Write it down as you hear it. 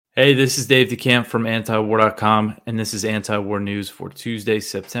Hey, this is Dave DeCamp from antiwar.com, and this is anti-war news for Tuesday,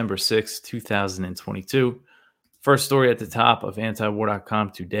 September 6th, 2022. First story at the top of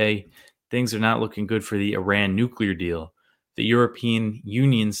antiwar.com today. Things are not looking good for the Iran nuclear deal. The European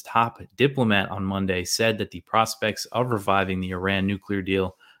Union's top diplomat on Monday said that the prospects of reviving the Iran nuclear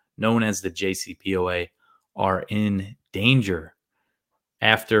deal, known as the JCPOA, are in danger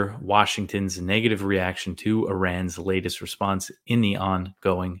after Washington's negative reaction to Iran's latest response in the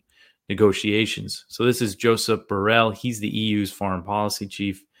ongoing negotiations. So this is Josep Borrell. He's the EU's foreign policy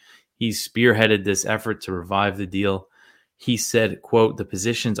chief. He's spearheaded this effort to revive the deal. He said, quote, "The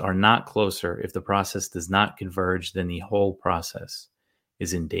positions are not closer. If the process does not converge, then the whole process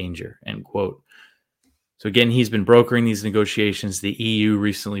is in danger," end quote. So again, he's been brokering these negotiations. The EU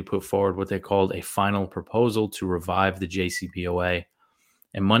recently put forward what they called a final proposal to revive the JCPOA.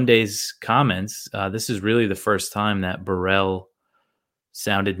 And Monday's comments, this is really the first time that Borrell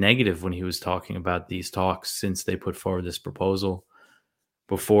sounded negative when he was talking about these talks since they put forward this proposal.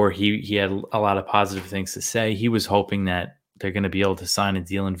 Before, he had a lot of positive things to say. He was hoping that they're going to be able to sign a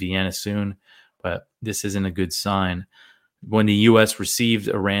deal in Vienna soon, but this isn't a good sign. When the U.S. received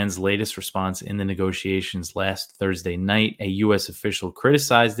Iran's latest response in the negotiations last Thursday night, a U.S. official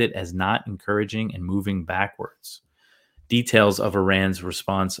criticized it as not encouraging and moving backwards. Details of Iran's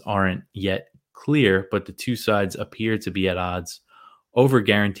response aren't yet clear, but the two sides appear to be at odds over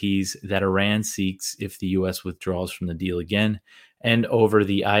guarantees that Iran seeks if the U.S. withdraws from the deal again, and over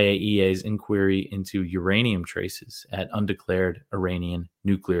the IAEA's inquiry into uranium traces at undeclared Iranian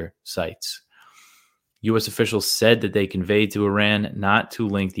nuclear sites. U.S. officials said that they conveyed to Iran not to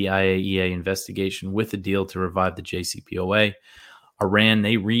link the IAEA investigation with the deal to revive the JCPOA. Iran,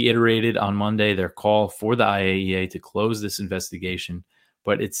 they reiterated on Monday their call for the IAEA to close this investigation,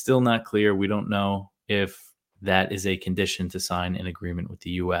 but it's still not clear. We don't know if that is a condition to sign an agreement with the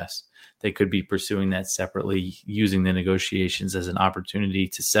U.S. They could be pursuing that separately, using the negotiations as an opportunity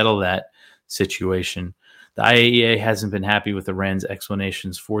to settle that situation. The IAEA hasn't been happy with Iran's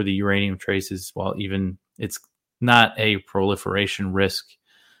explanations for the uranium traces, while even it's not a proliferation risk,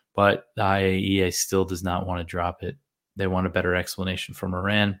 but the IAEA still does not want to drop it. They want a better explanation from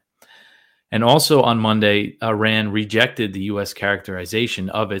Iran. And also on Monday, Iran rejected the U.S. characterization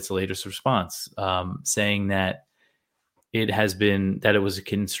of its latest response, saying that it was a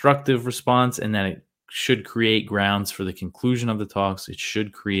constructive response and that it should create grounds for the conclusion of the talks. It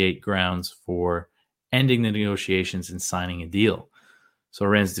should create grounds for ending the negotiations and signing a deal. So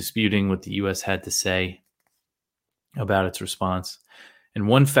Iran's disputing what the U.S. had to say about its response. And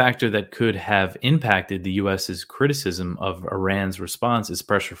one factor that could have impacted the U.S.'s criticism of Iran's response is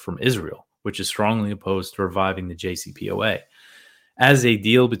pressure from Israel, which is strongly opposed to reviving the JCPOA. As a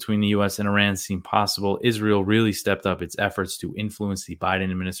deal between the U.S. and Iran seemed possible, Israel really stepped up its efforts to influence the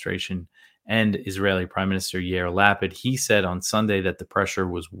Biden administration and Israeli Prime Minister Yair Lapid. He said on Sunday that the pressure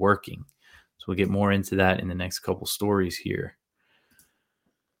was working. So we'll get more into that in the next couple stories here.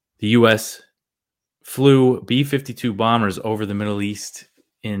 The U.S. flew B-52 bombers over the Middle East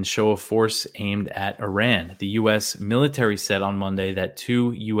in show of force aimed at Iran. The U.S. military said on Monday that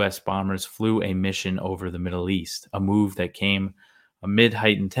 2 U.S. bombers flew a mission over the Middle East, a move that came amid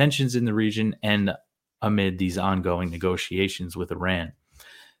heightened tensions in the region and amid these ongoing negotiations with Iran.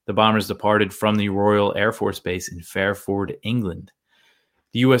 The bombers departed from the Royal Air Force Base in Fairford, England.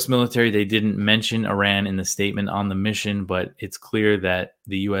 The U.S. military, they didn't mention Iran in the statement on the mission, but it's clear that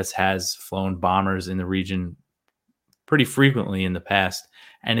the U.S. has flown bombers in the region pretty frequently in the past,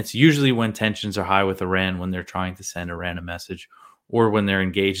 and it's usually when tensions are high with Iran, when they're trying to send Iran a message, or when they're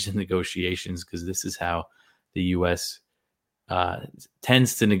engaged in negotiations, because this is how the U.S.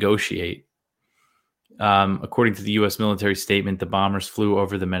 Tends to negotiate. According to the U.S. military statement, the bombers flew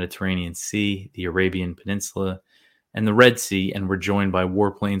over the Mediterranean Sea, the Arabian Peninsula, and the Red Sea, and were joined by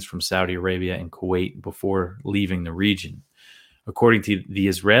warplanes from Saudi Arabia and Kuwait before leaving the region. According to the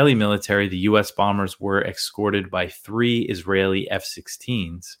Israeli military, the U.S. bombers were escorted by 3 Israeli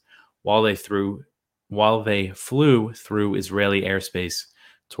F-16s while they flew through Israeli airspace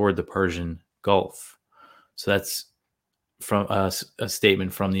toward the Persian Gulf. So that's from a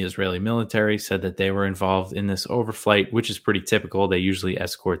statement from the Israeli military, said that they were involved in this overflight, which is pretty typical. They usually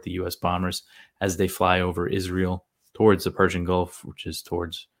escort the U.S. bombers as they fly over Israel towards the Persian Gulf, which is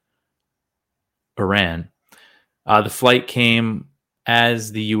towards Iran. The flight came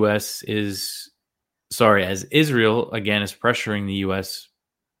as Israel, again, is pressuring the U.S.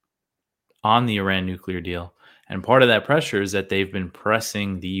 on the Iran nuclear deal. And part of that pressure is that they've been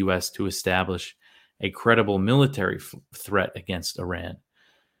pressing the U.S. to establish a credible military threat against Iran.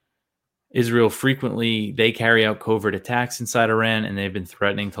 Israel frequently, they carry out covert attacks inside Iran, and they've been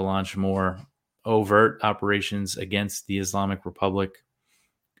threatening to launch more overt operations against the Islamic Republic.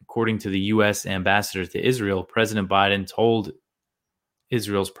 According to the U.S. ambassador to Israel, President Biden told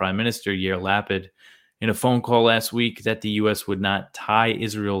Israel's Prime Minister Yair Lapid in a phone call last week that the U.S. would not tie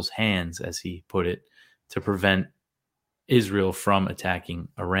Israel's hands, as he put it, to prevent Israel from attacking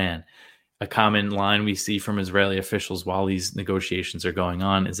Iran. A common line we see from Israeli officials while these negotiations are going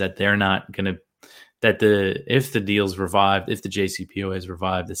on is that they're not going to, if the deal's revived, if the JCPOA is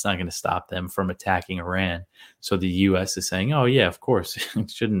revived, it's not going to stop them from attacking Iran. So the U.S. is saying, oh yeah, of course,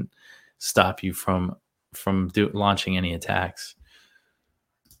 it shouldn't stop you from launching any attacks.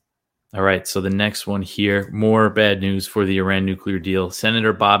 All right, so the next one here, more bad news for the Iran nuclear deal.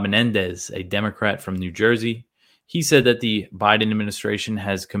 Senator Bob Menendez, a Democrat from New Jersey, he said that the Biden administration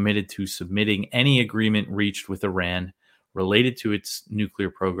has committed to submitting any agreement reached with Iran related to its nuclear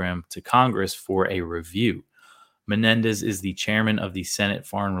program to Congress for a review. Menendez is the chairman of the Senate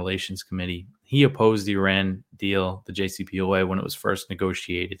Foreign Relations Committee. He opposed the Iran deal, the JCPOA, when it was first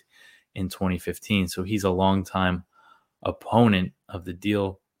negotiated in 2015. So he's a longtime opponent of the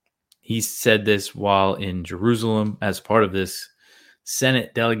deal. He said this while in Jerusalem as part of this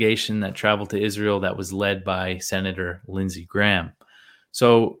Senate delegation that traveled to Israel that was led by Senator Lindsey Graham.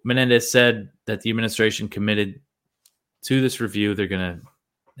 So Menendez said that the administration committed to this review. They're going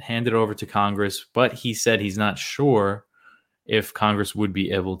to hand it over to Congress, but he said he's not sure if Congress would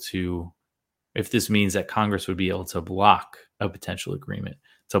be able to, if this means that Congress would be able to block a potential agreement,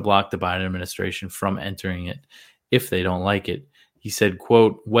 to block the Biden administration from entering it if they don't like it. He said,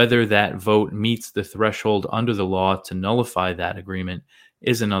 quote, whether that vote meets the threshold under the law to nullify that agreement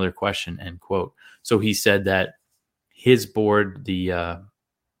is another question, end quote. So he said that his board,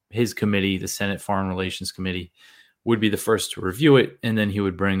 his committee, the Senate Foreign Relations Committee, would be the first to review it, and then he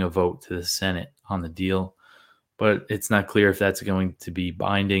would bring a vote to the Senate on the deal. But it's not clear if that's going to be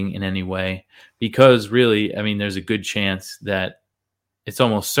binding in any way, because really, I mean, there's a good chance that it's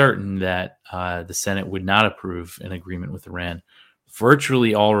almost certain that the Senate would not approve an agreement with Iran.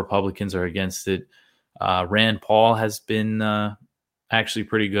 Virtually all Republicans are against it. Rand Paul has been actually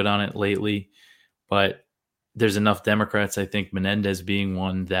pretty good on it lately, but there's enough Democrats, I think Menendez being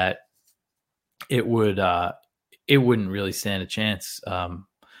one, that it wouldn't really stand a chance.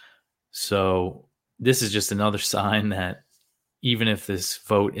 So this is just another sign that even if this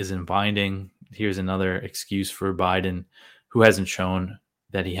vote isn't binding, here's another excuse for Biden, who hasn't shown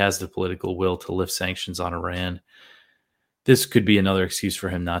that he has the political will to lift sanctions on Iran. This could be another excuse for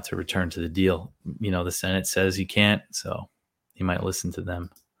him not to return to the deal. You know, the Senate says he can't, so he might listen to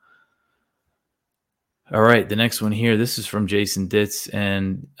them. All right, the next one here, this is from Jason Ditz,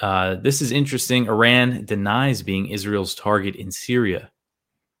 and this is interesting. Iran denies being Israel's target in Syria.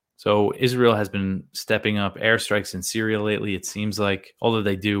 So Israel has been stepping up airstrikes in Syria lately, it seems like, although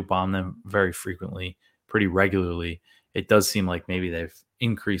they do bomb them very frequently, pretty regularly. It does seem like maybe they've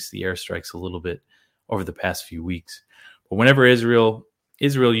increased the airstrikes a little bit over the past few weeks. But whenever Israel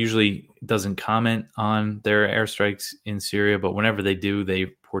usually doesn't comment on their airstrikes in Syria, but whenever they do, they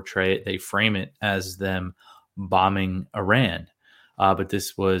portray it, they frame it as them bombing Iran. But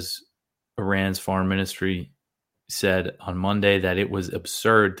this was Iran's foreign ministry said on Monday that it was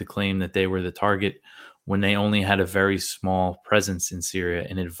absurd to claim that they were the target when they only had a very small presence in Syria.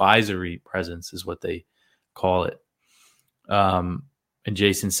 An advisory presence is what they call it. And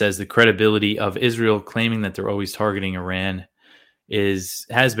Jason says the credibility of Israel claiming that they're always targeting Iran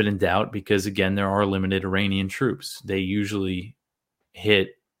has been in doubt because, again, there are limited Iranian troops. They usually hit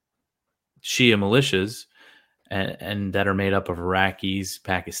Shia militias and that are made up of Iraqis,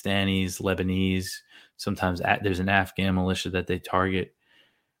 Pakistanis, Lebanese. Sometimes there's an Afghan militia that they target.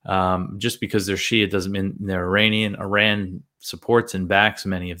 Just because they're Shia doesn't mean they're Iranian. Iran supports and backs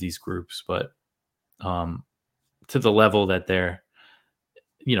many of these groups, but to the level that they're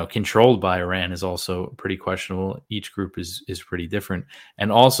controlled by Iran is also pretty questionable. Each group is pretty different.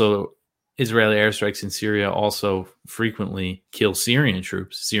 And also, Israeli airstrikes in Syria also frequently kill Syrian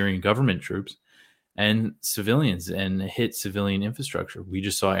troops, Syrian government troops, and civilians, and hit civilian infrastructure. We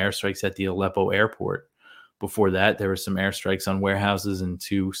just saw airstrikes at the Aleppo airport. Before that, there were some airstrikes on warehouses and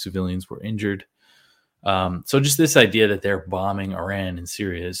 2 civilians were injured. So just this idea that they're bombing Iran in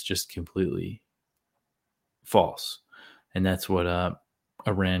Syria is just completely false. And that's what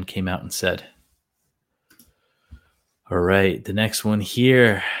Iran came out and said. All right, the next one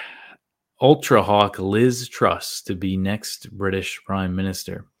here. Ultra hawk Liz Truss to be next British Prime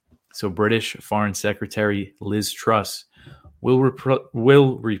Minister. So British Foreign Secretary Liz Truss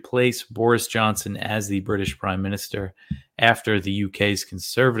will replace Boris Johnson as the British Prime Minister after the UK's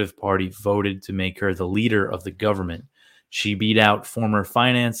Conservative Party voted to make her the leader of the government. She beat out former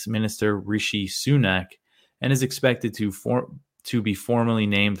Finance Minister Rishi Sunak and is expected to be formally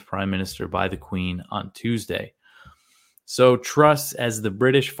named Prime Minister by the Queen on Tuesday. So Truss, as the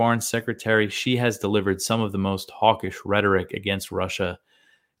British Foreign Secretary, she has delivered some of the most hawkish rhetoric against Russia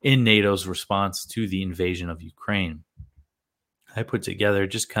in NATO's response to the invasion of Ukraine. I put together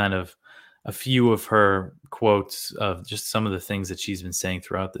just kind of a few of her quotes of just some of the things that she's been saying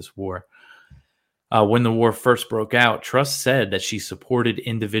throughout this war. When the war first broke out, Truss said that she supported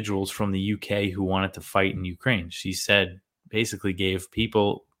individuals from the UK who wanted to fight in Ukraine. She said, basically gave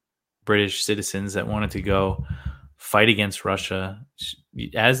people, British citizens that wanted to go fight against Russia,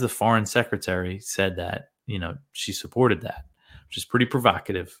 as the foreign secretary, said that, she supported that, which is pretty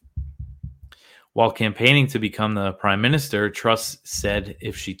provocative. While campaigning to become the prime minister, Truss said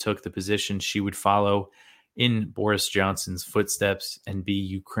if she took the position, she would follow in Boris Johnson's footsteps and be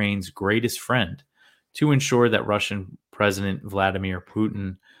Ukraine's greatest friend to ensure that Russian President Vladimir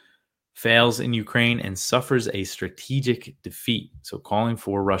Putin fails in Ukraine and suffers a strategic defeat. So calling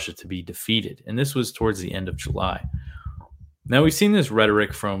for Russia to be defeated. And this was towards the end of July. Now, we've seen this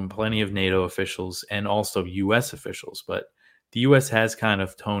rhetoric from plenty of NATO officials and also U.S. officials, but the U.S. has kind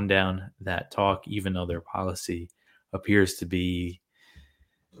of toned down that talk, even though their policy appears to be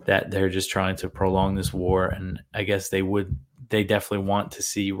that they're just trying to prolong this war. And I guess they definitely want to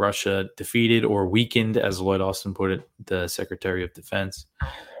see Russia defeated or weakened, as Lloyd Austin put it, the Secretary of Defense.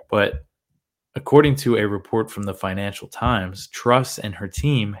 But according to a report from the Financial Times, Truss and her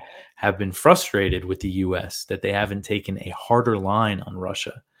team have been frustrated with the U.S. that they haven't taken a harder line on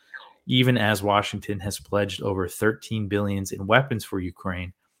Russia, even as Washington has pledged over $13 billion in weapons for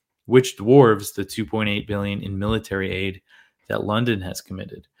Ukraine, which dwarves the $2.8 billion in military aid that London has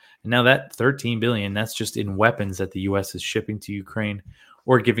committed. And now that $13 billion, that's just in weapons that the U.S. is shipping to Ukraine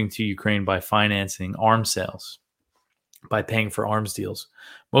or giving to Ukraine by financing arms sales, by paying for arms deals.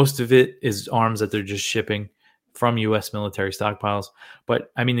 Most of it is arms that they're just shipping from U.S. military stockpiles.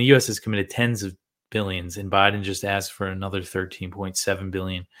 But, I mean, the U.S. has committed tens of billions, and Biden just asked for another $13.7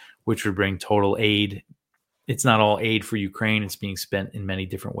 billion, which would bring total aid. It's not all aid for Ukraine. It's being spent in many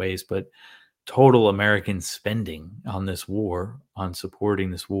different ways, but total American spending on this war, on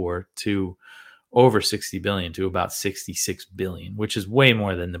supporting this war, to over $60 billion, to about $66 billion, which is way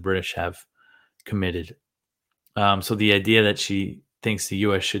more than the British have committed. So the idea that she thinks the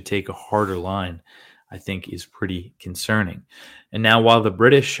U.S. should take a harder line, I think, is pretty concerning. And now, while the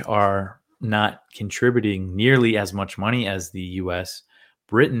British are not contributing nearly as much money as the U.S.,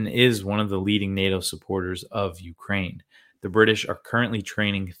 Britain is one of the leading NATO supporters of Ukraine. The British are currently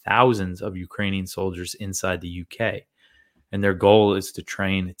training thousands of Ukrainian soldiers inside the UK, and their goal is to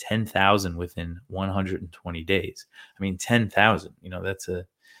train 10,000 within 120 days. I mean, 10,000,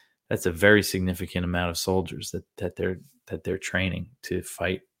 that's a very significant amount of soldiers that they're training to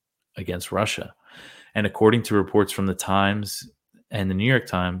fight against Russia. And according to reports from the Times and the New York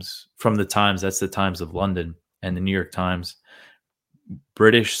Times, from the Times, that's the Times of London, and the New York Times,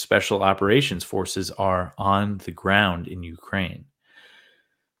 British Special Operations Forces are on the ground in Ukraine.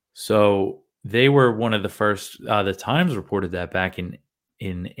 So they were one of the first, the Times reported that back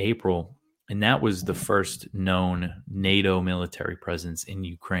in April, and that was the first known NATO military presence in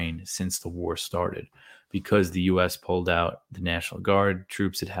Ukraine since the war started, because the U.S. pulled out the National Guard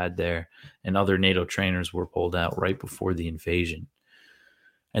troops it had there, and other NATO trainers were pulled out right before the invasion.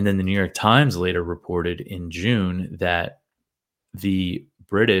 And then the New York Times later reported in June that the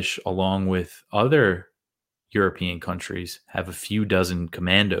British, along with other European countries, have a few dozen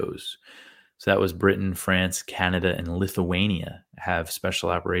commandos. So that was Britain, France, Canada, and Lithuania have special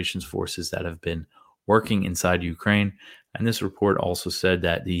operations forces that have been working inside Ukraine. And this report also said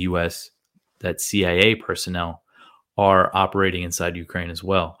that the U.S., that CIA personnel are operating inside Ukraine as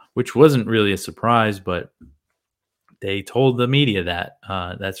well, which wasn't really a surprise, but they told the media that.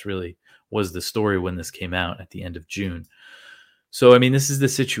 That's really was the story when this came out at the end of June. So, I mean, this is the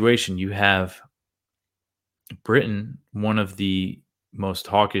situation. You have Britain, one of the most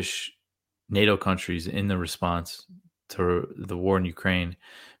hawkish NATO countries in the response to the war in Ukraine,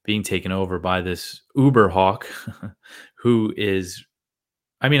 being taken over by this uber hawk who is,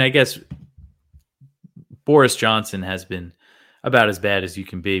 I mean, I guess Boris Johnson has been about as bad as you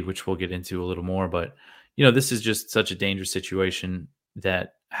can be, which we'll get into a little more. But, this is just such a dangerous situation,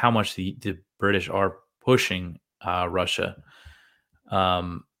 that how much the British are pushing Russia.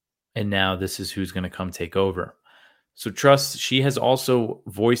 And now this is who's going to come take over. So Truss, she has also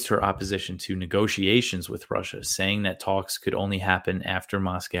voiced her opposition to negotiations with Russia, saying that talks could only happen after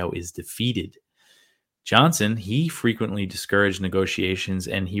Moscow is defeated. Johnson, he frequently discouraged negotiations,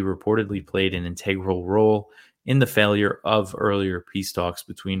 and he reportedly played an integral role in the failure of earlier peace talks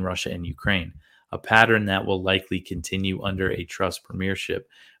between Russia and Ukraine, a pattern that will likely continue under a Truss premiership.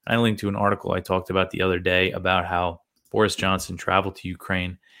 I linked to an article I talked about the other day about how Boris Johnson traveled to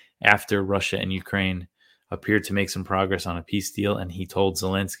Ukraine after Russia and Ukraine appeared to make some progress on a peace deal, and he told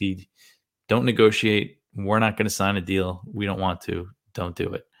Zelensky, don't negotiate. We're not going to sign a deal. We don't want to. Don't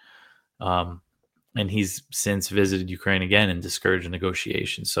do it. And he's since visited Ukraine again and discouraged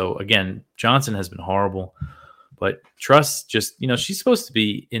negotiations. So again, Johnson has been horrible, but Truss just, she's supposed to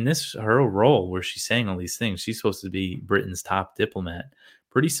be in her role where she's saying all these things. She's supposed to be Britain's top diplomat,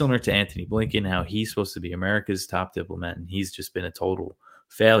 pretty similar to Anthony Blinken, how he's supposed to be America's top diplomat. And he's just been a total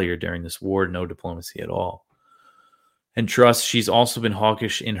failure during this war, no diplomacy at all. And Truss, she's also been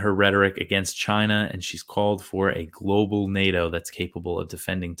hawkish in her rhetoric against China, and she's called for a global NATO that's capable of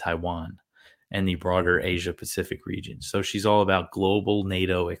defending Taiwan and the broader Asia-Pacific region. So she's all about global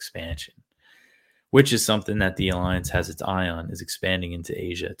NATO expansion, which is something that the alliance has its eye on, is expanding into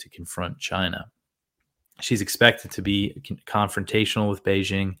Asia to confront China. She's expected to be confrontational with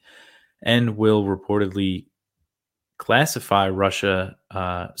Beijing and will reportedly classify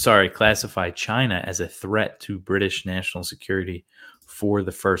China as a threat to British national security for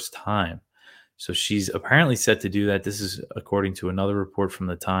the first time. So she's apparently set to do that. This is according to another report from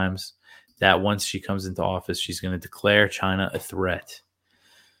the Times, that once she comes into office, she's going to declare China a threat.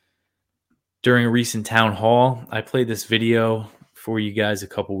 During a recent town hall, I played this video for you guys a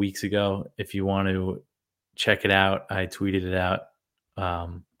couple weeks ago. If you want to check it out, I tweeted it out.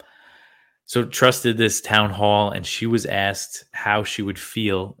 So Truss did this town hall, and she was asked how she would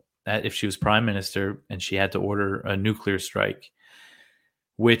feel that if she was prime minister and she had to order a nuclear strike,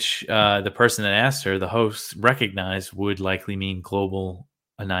 which the person that asked her, the host, recognized would likely mean global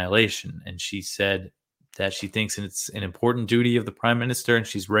annihilation. And she said that she thinks it's an important duty of the prime minister and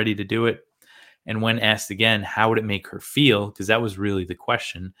she's ready to do it. And when asked again, how would it make her feel? Because that was really the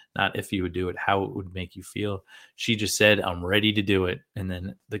question, not if you would do it, how it would make you feel. She just said, I'm ready to do it. And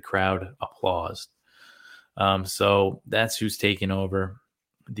then the crowd applauded. So that's who's taking over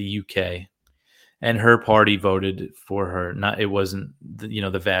the UK. And her party voted for her. It wasn't,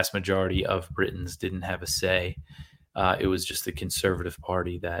 the vast majority of Britons didn't have a say. It was just the Conservative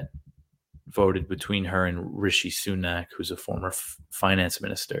Party that voted between her and Rishi Sunak, who's a former finance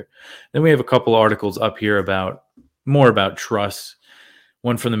minister. Then we have a couple articles up here more about Truss.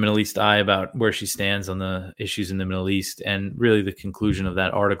 One from the Middle East Eye about where she stands on the issues in the Middle East. And really the conclusion of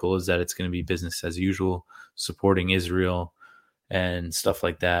that article is that it's going to be business as usual, supporting Israel and stuff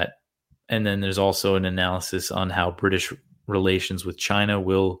like that. And then there's also an analysis on how British relations with China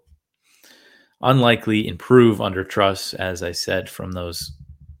will unlikely improve under Truss, as I said, from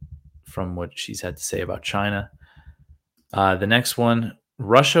what she's had to say about China. The next one,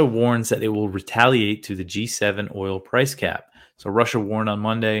 Russia warns that it will retaliate to the G7 oil price cap. So Russia warned on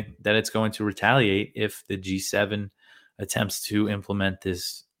Monday that it's going to retaliate if the G7 attempts to implement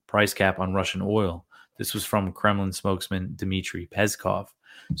this price cap on Russian oil. This was from Kremlin spokesman Dmitry Peskov.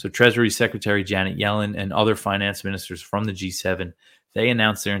 So Treasury Secretary Janet Yellen and other finance ministers from the G7, they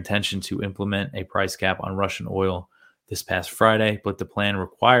announced their intention to implement a price cap on Russian oil this past Friday, but the plan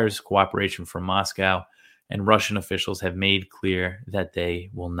requires cooperation from Moscow, and Russian officials have made clear that they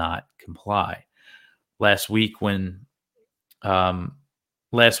will not comply. Last week, the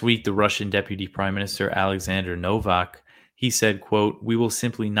Russian Deputy Prime Minister Alexander Novak, he said, quote, "We will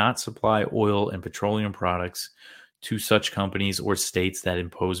simply not supply oil and petroleum products to such companies or states that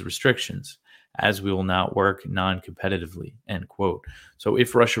impose restrictions, as we will not work non-competitively," end quote. So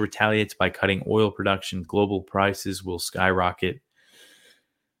if Russia retaliates by cutting oil production, global prices will skyrocket.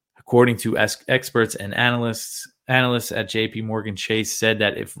 According to experts and analysts at JP Morgan Chase said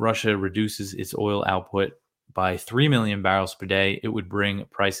that if Russia reduces its oil output by 3 million barrels per day, it would bring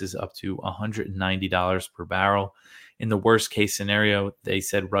prices up to $190 per barrel. In the worst case scenario, they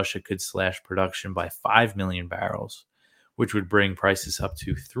said Russia could slash production by 5 million barrels, which would bring prices up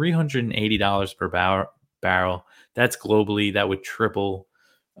to $380 per barrel. That's globally. That would triple,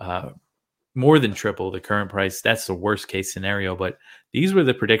 more than triple the current price. That's the worst case scenario. But these were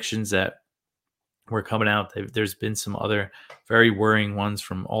the predictions that were coming out. There's been some other very worrying ones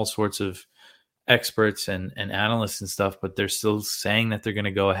from all sorts of experts and analysts and stuff, but they're still saying that they're going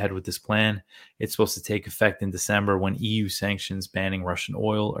to go ahead with this plan. It's supposed to take effect in December when EU sanctions banning Russian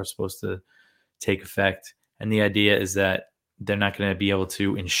oil are supposed to take effect. And the idea is that they're not going to be able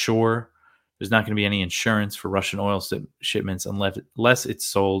to ensure There's not going to be any insurance for Russian oil shipments unless it's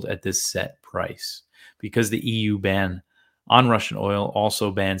sold at this set price, because the EU ban on Russian oil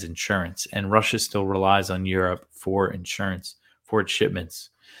also bans insurance, and Russia still relies on Europe for insurance for its shipments.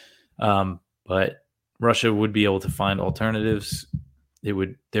 But Russia would be able to find alternatives. There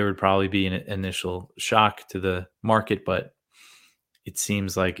would probably be an initial shock to the market, but it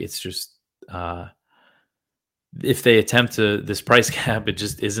seems like it's just if they attempt this price cap, it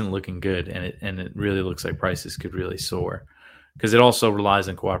just isn't looking good, and it really looks like prices could really soar, because it also relies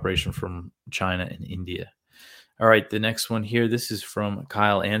on cooperation from China and India. All right, the next one here. This is from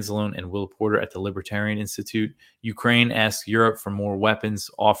Kyle Anzalone and Will Porter at the Libertarian Institute. Ukraine asks Europe for more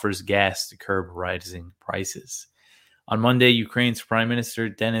weapons, offers gas to curb rising prices. On Monday, Ukraine's Prime Minister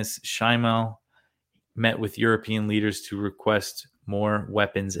Denis Shmyhal met with European leaders to request more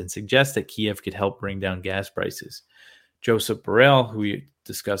weapons and suggest that Kiev could help bring down gas prices. Joseph Borrell, who we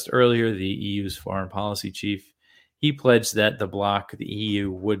discussed earlier, the EU's foreign policy chief, he pledged that the bloc, the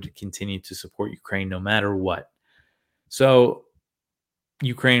EU, would continue to support Ukraine no matter what. So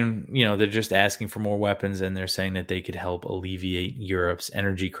Ukraine, they're just asking for more weapons, and they're saying that they could help alleviate Europe's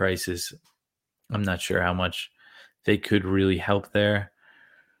energy crisis. I'm not sure how much they could really help there.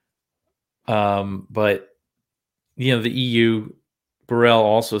 But the EU, Borrell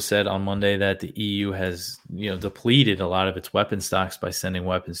also said on Monday that the EU has, depleted a lot of its weapon stocks by sending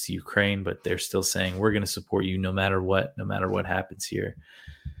weapons to Ukraine, but they're still saying, we're going to support you no matter what happens here.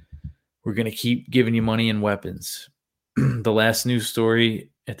 We're going to keep giving you money and weapons. The last news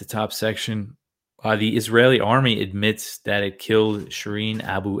story at the top section, the Israeli army admits that it killed Shireen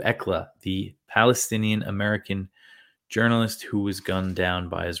Abu Akleh, the Palestinian-American journalist who was gunned down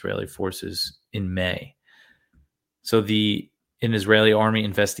by Israeli forces in May. So an Israeli army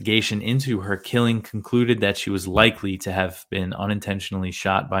investigation into her killing concluded that she was likely to have been unintentionally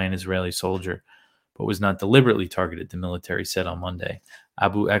shot by an Israeli soldier, but was not deliberately targeted, the military said on Monday.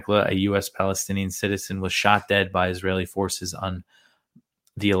 Abu Akleh, a U.S. Palestinian citizen, was shot dead by Israeli forces on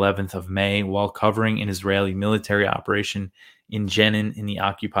the 11th of May while covering an Israeli military operation in Jenin in the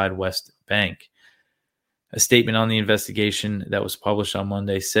occupied West Bank. A statement on the investigation that was published on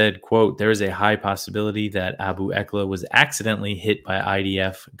Monday said, quote, there is a high possibility that Abu Akleh was accidentally hit by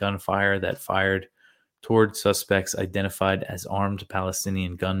IDF gunfire that fired toward suspects identified as armed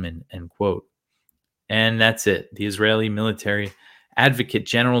Palestinian gunmen, end quote. And that's it. The Israeli Military Advocate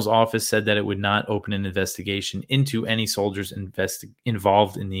General's office said that it would not open an investigation into any soldiers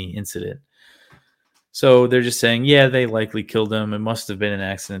involved in the incident. So they're just saying, yeah, they likely killed him. It must have been an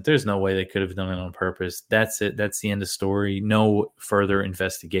accident. There's no way they could have done it on purpose. That's it. That's the end of story. No further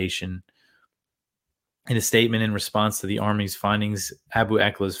investigation. In a statement in response to the Army's findings, Abu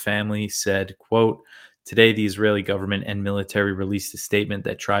Akleh's family said, quote, today the Israeli government and military released a statement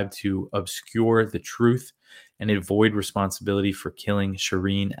that tried to obscure the truth and avoid responsibility for killing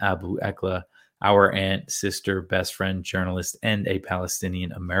Shireen Abu Akleh, our aunt, sister, best friend, journalist, and a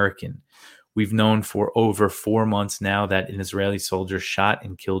Palestinian American. We've known for over 4 months now that an Israeli soldier shot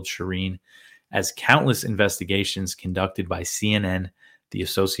and killed Shireen, as countless investigations conducted by CNN, the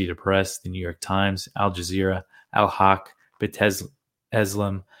Associated Press, the New York Times, Al Jazeera, Al-Haq,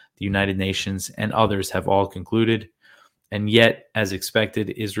 B'Tselem, the United Nations, and others have all concluded. And yet, as expected,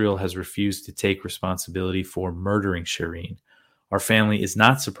 Israel has refused to take responsibility for murdering Shireen. Our family is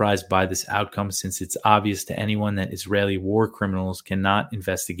not surprised by this outcome, since it's obvious to anyone that Israeli war criminals cannot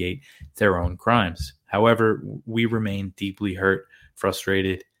investigate their own crimes. However, we remain deeply hurt,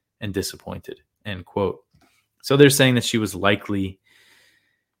 frustrated, and disappointed, end quote. So they're saying that she was likely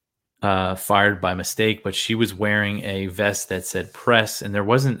fired by mistake, but she was wearing a vest that said press, and there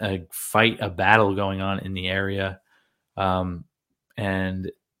wasn't a battle going on in the area. And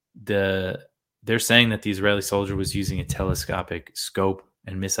they're saying that the Israeli soldier was using a telescopic scope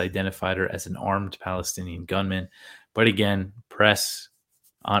and misidentified her as an armed Palestinian gunman. But again, press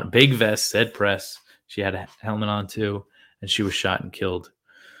on big vest said press. She had a helmet on too, and she was shot and killed.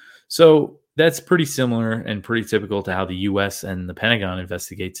 So that's pretty similar and pretty typical to how the U.S. and the Pentagon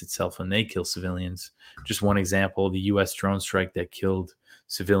investigates itself when they kill civilians. Just one example, the U.S. drone strike that killed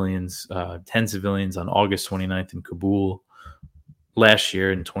civilians, 10 civilians on August 29th in Kabul last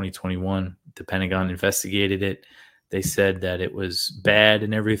year in 2021. The Pentagon investigated it. They said that it was bad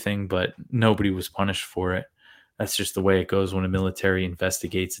and everything, but nobody was punished for it. That's just the way it goes when a military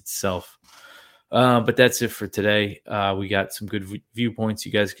investigates itself. But that's it for today. We got some good viewpoints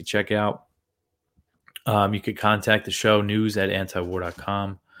you guys could check out. You could contact the show,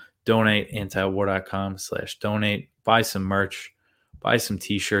 news@antiwar.com, donate, antiwar.com/donate, buy some merch, buy some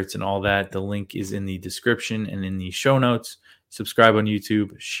t-shirts and all that. The link is in the description and in the show notes. Subscribe on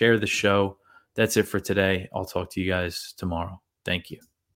YouTube, share the show. That's it for today. I'll talk to you guys tomorrow. Thank you.